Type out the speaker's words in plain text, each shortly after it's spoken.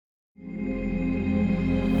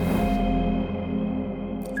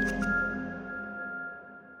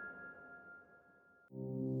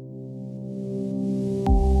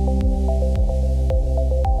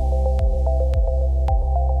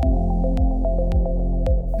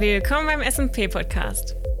Willkommen beim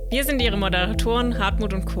SMP-Podcast. Wir sind Ihre Moderatoren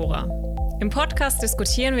Hartmut und Cora. Im Podcast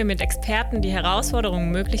diskutieren wir mit Experten die Herausforderungen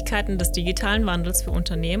und Möglichkeiten des digitalen Wandels für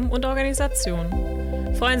Unternehmen und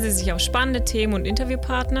Organisationen. Freuen Sie sich auf spannende Themen und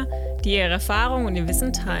Interviewpartner, die ihre Erfahrungen und ihr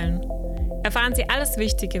Wissen teilen. Erfahren Sie alles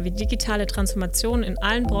Wichtige, wie digitale Transformationen in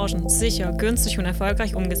allen Branchen sicher, günstig und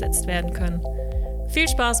erfolgreich umgesetzt werden können. Viel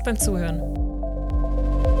Spaß beim Zuhören.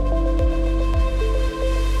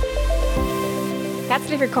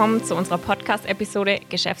 Herzlich willkommen zu unserer Podcast-Episode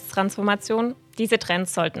Geschäftstransformation. Diese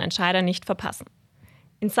Trends sollten Entscheider nicht verpassen.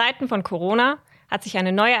 In Zeiten von Corona hat sich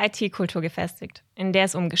eine neue IT-Kultur gefestigt, in der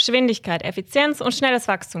es um Geschwindigkeit, Effizienz und schnelles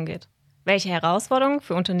Wachstum geht. Welche Herausforderungen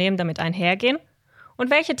für Unternehmen damit einhergehen und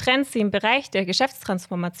welche Trends sie im Bereich der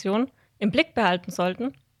Geschäftstransformation im Blick behalten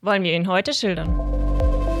sollten, wollen wir Ihnen heute schildern.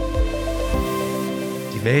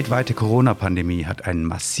 Die weltweite Corona-Pandemie hat einen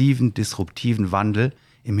massiven, disruptiven Wandel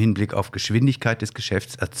im Hinblick auf Geschwindigkeit des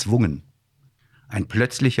Geschäfts erzwungen. Ein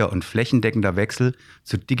plötzlicher und flächendeckender Wechsel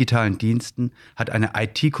zu digitalen Diensten hat eine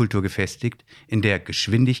IT-Kultur gefestigt, in der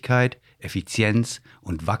Geschwindigkeit, Effizienz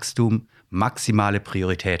und Wachstum maximale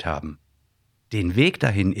Priorität haben. Den Weg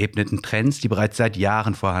dahin ebneten Trends, die bereits seit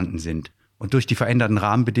Jahren vorhanden sind und durch die veränderten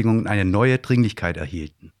Rahmenbedingungen eine neue Dringlichkeit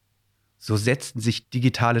erhielten. So setzten sich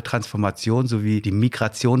digitale Transformation sowie die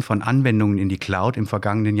Migration von Anwendungen in die Cloud im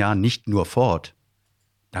vergangenen Jahr nicht nur fort.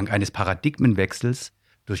 Dank eines Paradigmenwechsels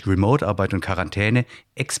durch Remote-Arbeit und Quarantäne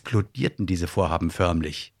explodierten diese Vorhaben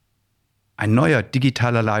förmlich. Ein neuer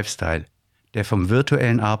digitaler Lifestyle, der vom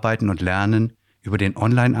virtuellen Arbeiten und Lernen über den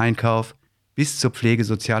Online-Einkauf bis zur Pflege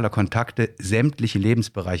sozialer Kontakte sämtliche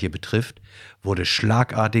Lebensbereiche betrifft, wurde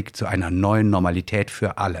schlagartig zu einer neuen Normalität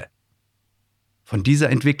für alle. Von dieser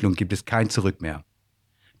Entwicklung gibt es kein Zurück mehr.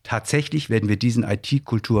 Tatsächlich werden wir diesen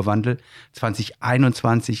IT-Kulturwandel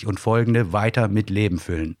 2021 und folgende weiter mit Leben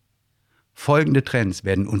füllen. Folgende Trends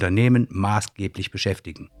werden Unternehmen maßgeblich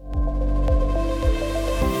beschäftigen.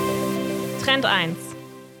 Trend 1.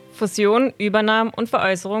 Fusionen, Übernahmen und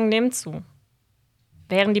Veräußerungen nehmen zu.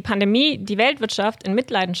 Während die Pandemie die Weltwirtschaft in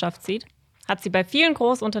Mitleidenschaft zieht, hat sie bei vielen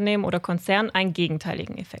Großunternehmen oder Konzernen einen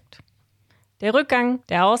gegenteiligen Effekt. Der Rückgang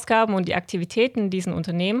der Ausgaben und die Aktivitäten in diesen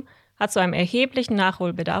Unternehmen hat zu einem erheblichen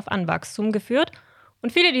Nachholbedarf an Wachstum geführt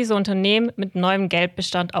und viele dieser Unternehmen mit neuem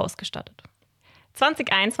Geldbestand ausgestattet.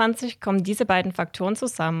 2021 kommen diese beiden Faktoren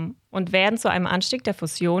zusammen und werden zu einem Anstieg der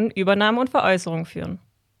Fusionen, Übernahmen und Veräußerungen führen.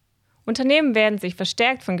 Unternehmen werden sich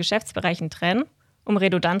verstärkt von Geschäftsbereichen trennen, um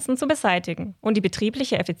Redundanzen zu beseitigen und die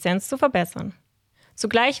betriebliche Effizienz zu verbessern.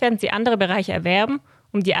 Zugleich werden sie andere Bereiche erwerben,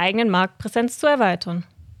 um die eigenen Marktpräsenz zu erweitern.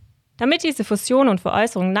 Damit diese Fusionen und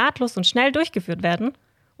Veräußerungen nahtlos und schnell durchgeführt werden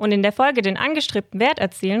und in der Folge den angestrebten Wert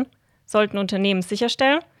erzielen, sollten Unternehmen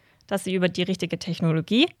sicherstellen, dass sie über die richtige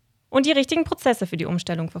Technologie und die richtigen Prozesse für die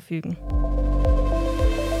Umstellung verfügen.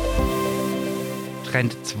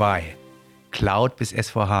 Trend 2. Cloud bis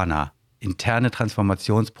S/4HANA. Interne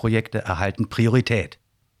Transformationsprojekte erhalten Priorität.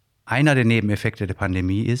 Einer der Nebeneffekte der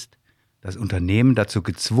Pandemie ist, dass Unternehmen dazu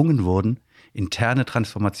gezwungen wurden, interne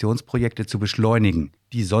Transformationsprojekte zu beschleunigen,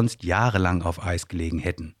 die sonst jahrelang auf Eis gelegen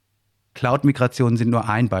hätten. Cloud-Migrationen sind nur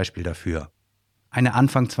ein Beispiel dafür. Eine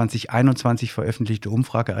Anfang 2021 veröffentlichte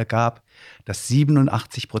Umfrage ergab, dass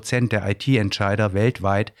 87% der IT-Entscheider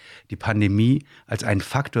weltweit die Pandemie als einen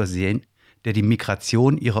Faktor sehen, der die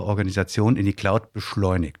Migration ihrer Organisation in die Cloud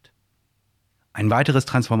beschleunigt. Ein weiteres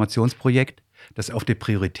Transformationsprojekt, das auf der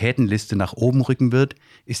Prioritätenliste nach oben rücken wird,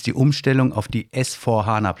 ist die Umstellung auf die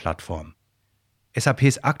S/4HANA-Plattform.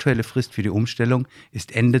 SAPs aktuelle Frist für die Umstellung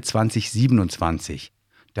ist Ende 2027.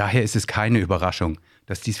 Daher ist es keine Überraschung,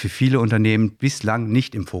 dass dies für viele Unternehmen bislang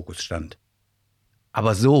nicht im Fokus stand.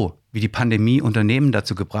 Aber so, wie die Pandemie Unternehmen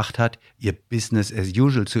dazu gebracht hat, ihr Business as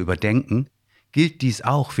usual zu überdenken, gilt dies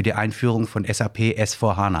auch für die Einführung von SAP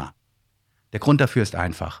S/4HANA. Der Grund dafür ist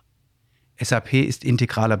einfach. SAP ist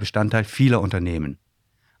integraler Bestandteil vieler Unternehmen.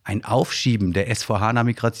 Ein Aufschieben der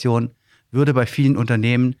S/4HANA-Migration würde bei vielen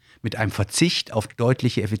Unternehmen mit einem Verzicht auf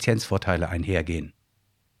deutliche Effizienzvorteile einhergehen.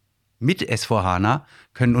 Mit S/4HANA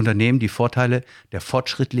können Unternehmen die Vorteile der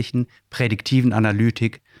fortschrittlichen, prädiktiven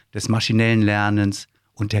Analytik, des maschinellen Lernens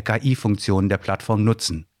und der KI-Funktionen der Plattform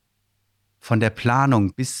nutzen. Von der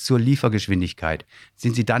Planung bis zur Liefergeschwindigkeit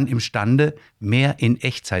sind sie dann imstande, mehr in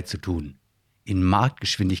Echtzeit zu tun, in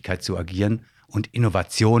Marktgeschwindigkeit zu agieren und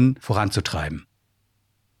Innovationen voranzutreiben.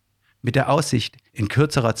 Mit der Aussicht, in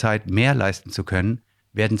kürzerer Zeit mehr leisten zu können,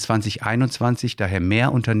 werden 2021 daher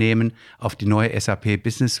mehr Unternehmen auf die neue SAP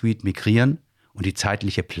Business Suite migrieren und die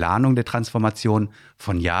zeitliche Planung der Transformation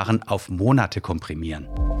von Jahren auf Monate komprimieren.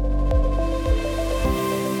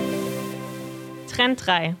 Trend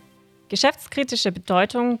 3. Geschäftskritische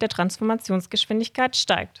Bedeutung der Transformationsgeschwindigkeit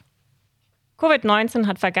steigt. Covid-19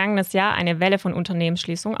 hat vergangenes Jahr eine Welle von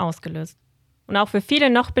Unternehmensschließungen ausgelöst. Und auch für viele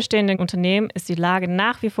noch bestehende Unternehmen ist die Lage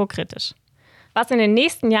nach wie vor kritisch. Was in den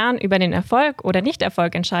nächsten Jahren über den Erfolg oder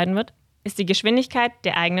Nichterfolg entscheiden wird, ist die Geschwindigkeit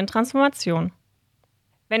der eigenen Transformation.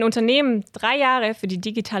 Wenn Unternehmen 3 Jahre für die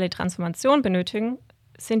digitale Transformation benötigen,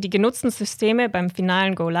 sind die genutzten Systeme beim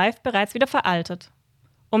finalen Go-Live bereits wieder veraltet.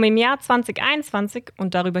 Um im Jahr 2021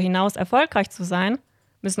 und darüber hinaus erfolgreich zu sein,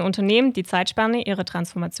 müssen Unternehmen die Zeitspanne ihrer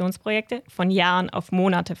Transformationsprojekte von Jahren auf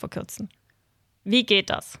Monate verkürzen. Wie geht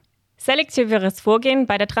das? Selektiveres Vorgehen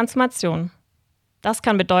bei der Transformation. Das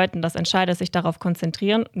kann bedeuten, dass Entscheider sich darauf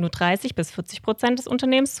konzentrieren, nur 30-40% des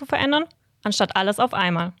Unternehmens zu verändern, anstatt alles auf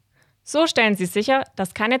einmal. So stellen sie sicher,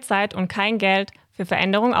 dass keine Zeit und kein Geld für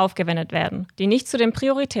Veränderungen aufgewendet werden, die nicht zu den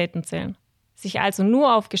Prioritäten zählen, sich also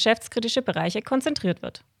nur auf geschäftskritische Bereiche konzentriert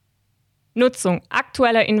wird. Nutzung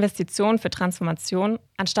aktueller Investitionen für Transformation,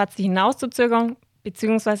 anstatt sie hinauszuzögern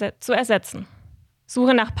bzw. zu ersetzen.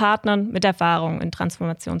 Suche nach Partnern mit Erfahrung in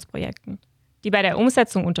Transformationsprojekten, die bei der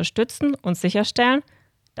Umsetzung unterstützen und sicherstellen,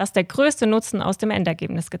 dass der größte Nutzen aus dem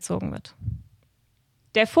Endergebnis gezogen wird.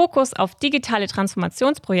 Der Fokus auf digitale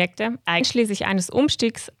Transformationsprojekte, einschließlich eines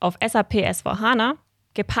Umstiegs auf SAP S/4HANA,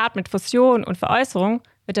 gepaart mit Fusion und Veräußerung,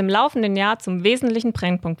 wird im laufenden Jahr zum wesentlichen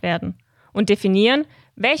Brennpunkt werden und definieren,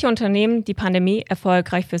 welche Unternehmen die Pandemie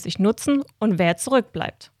erfolgreich für sich nutzen und wer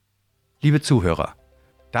zurückbleibt. Liebe Zuhörer,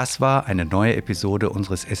 das war eine neue Episode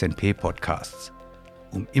unseres SNP-Podcasts.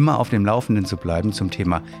 Um immer auf dem Laufenden zu bleiben zum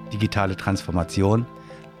Thema digitale Transformation,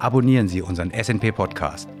 abonnieren Sie unseren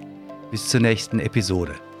SNP-Podcast. Bis zur nächsten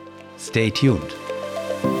Episode. Stay tuned!